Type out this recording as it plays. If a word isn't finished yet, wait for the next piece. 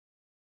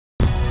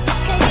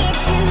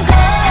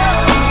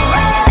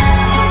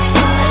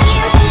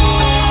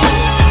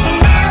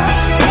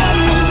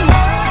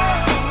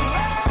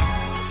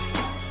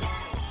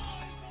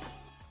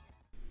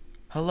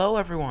Hello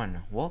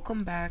everyone,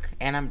 welcome back,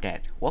 and I'm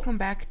dead. Welcome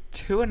back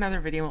to another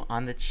video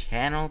on the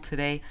channel.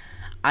 Today,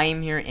 I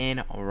am here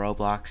in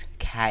Roblox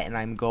Cat, and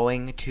I'm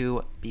going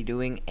to be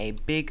doing a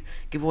big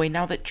giveaway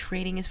now that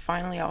trading is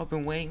finally out. I've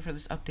been waiting for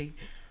this update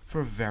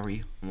for a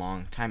very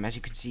long time. As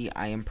you can see,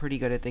 I am pretty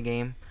good at the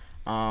game.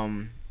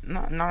 Not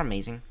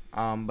amazing,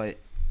 but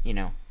you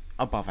know,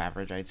 above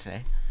average, I'd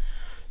say.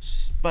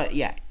 But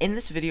yeah, in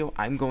this video,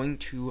 I'm going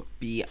to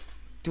be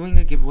doing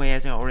a giveaway,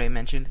 as I already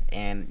mentioned,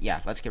 and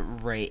yeah, let's get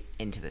right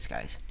into this,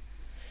 guys.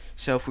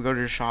 So if we go to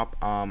the shop,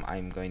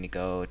 I'm going to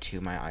go to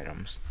my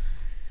items,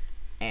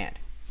 and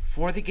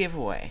for the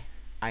giveaway,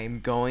 I'm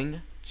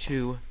going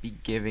to be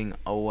giving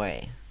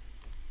away,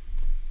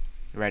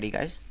 ready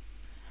guys,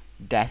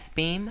 death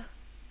beam,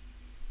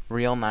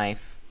 real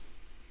knife,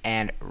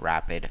 and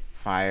rapid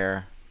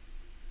fire.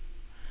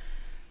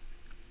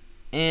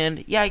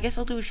 And yeah, I guess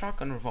I'll do a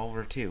shotgun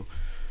revolver too.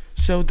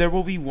 So there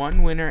will be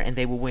one winner, and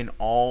they will win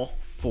all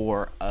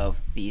 4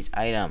 of these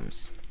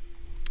items.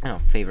 Oh,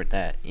 favorite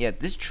that. Yeah,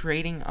 this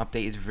trading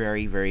update is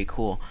very, very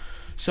cool.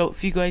 So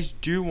if you guys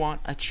do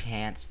want a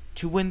chance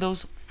to win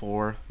those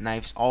 4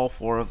 knives, all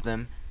 4 of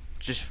them,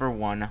 just for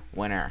one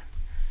winner,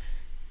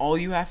 all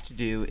you have to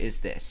do is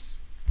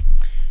this.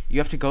 You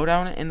have to go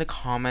down in the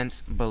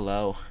comments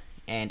below,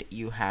 and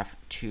you have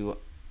to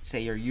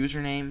say your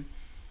username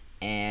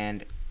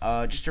and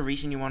just a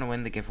reason you want to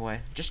win the giveaway.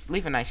 Just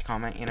leave a nice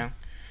comment, you know.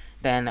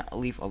 Then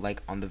leave a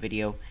like on the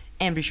video,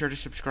 and be sure to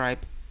subscribe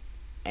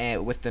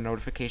with the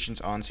notifications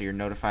on so you're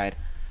notified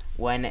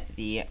when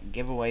the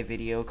giveaway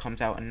video comes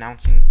out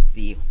announcing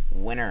the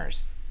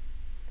winners.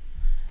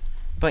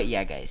 But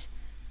yeah, guys,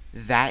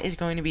 that is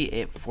going to be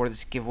it for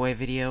this giveaway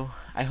video.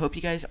 I hope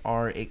you guys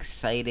are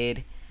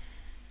excited,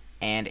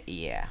 and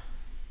yeah.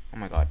 Oh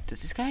my god,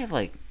 does this guy have,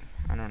 like,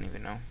 I don't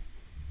even know.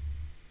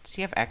 Does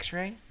he have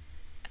x-ray?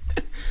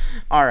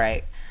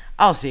 Alright,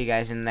 I'll see you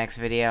guys in the next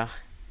video.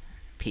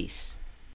 Peace.